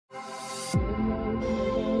Hey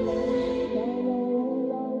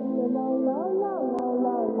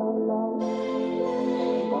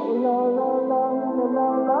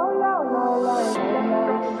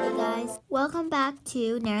guys, welcome back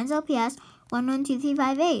to Naren's LPS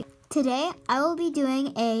 112358. Today I will be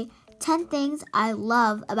doing a 10 things I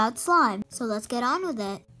love about slime. So let's get on with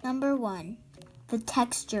it. Number 1, the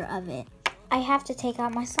texture of it. I have to take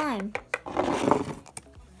out my slime.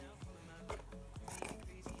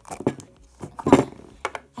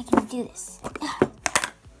 I can do this.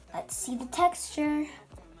 Let's see the texture.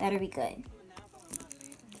 Better be good.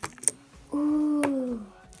 Ooh.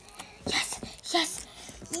 Yes!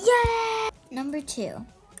 Yeah! Number 2,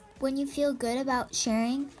 when you feel good about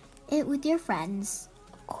sharing it with your friends.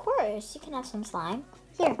 Of course, you can have some slime.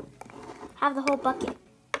 Here, have the whole bucket.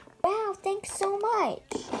 Wow, thanks so much.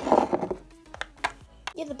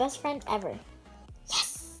 You're the best friend ever.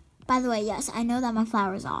 Yes! By the way, yes, I know that my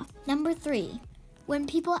flower's off. Number 3, when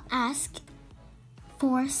people ask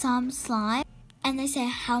for some slime and they say,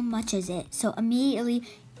 how much is it? So immediately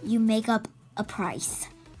you make up a price.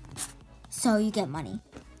 So you get money.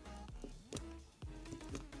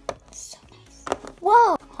 So nice.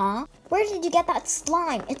 Whoa! Huh? Where did you get that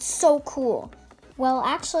slime? It's so cool. Well,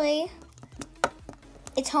 actually,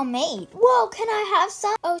 it's homemade. Whoa, can I have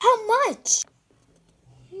some? Oh, how much?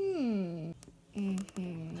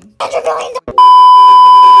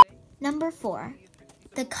 Number 4,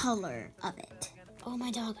 the color of it. Oh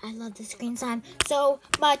my dog, I love this green slime so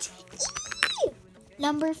much. Yee!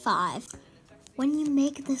 Number 5, when you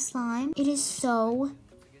make the slime, it is so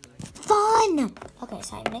fun. Okay,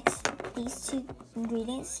 so I mix these 2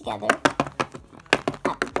 ingredients together.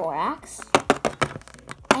 Add borax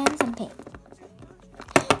and some paint.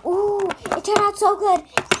 Ooh, it turned out so good.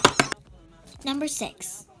 Number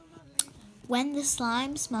 6, when the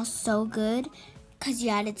slime smells so good because you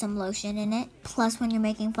added some lotion in it. Plus, when you're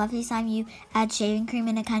making fluffy slime, you add shaving cream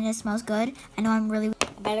and it kind of smells good. I know I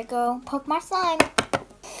better go poke my slime.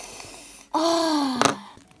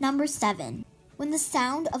 Number 7, when the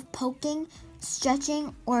sound of poking,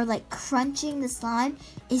 stretching, or like crunching the slime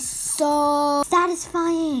is so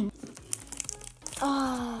satisfying.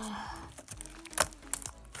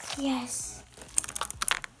 Yes.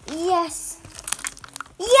 Yes.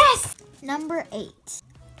 Yes! Number 8,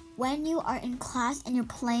 when you are in class and you're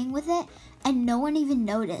playing with it and no one even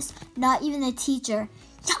noticed, not even the teacher.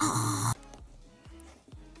 Yeah.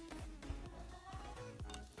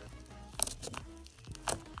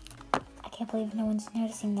 I can't believe no one's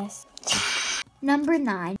noticing this. Number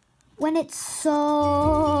 9, when it's so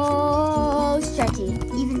stretchy,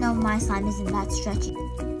 even though my slime isn't that stretchy.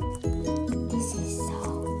 This is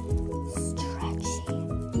so stretchy.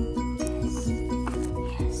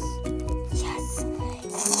 Yes.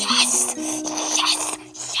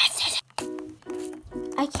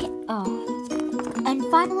 I can't, And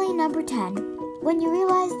finally, number 10, when you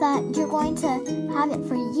realize that you're going to have it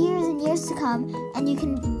for years and years to come, and you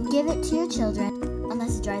can give it to your children,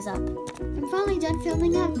 unless it dries up. I'm finally done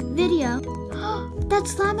filming that video. That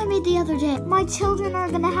slime I made the other day. My children are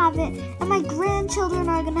gonna have it, and my grandchildren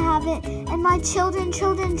are gonna have it, and my children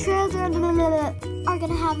are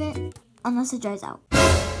gonna have it, unless it dries out.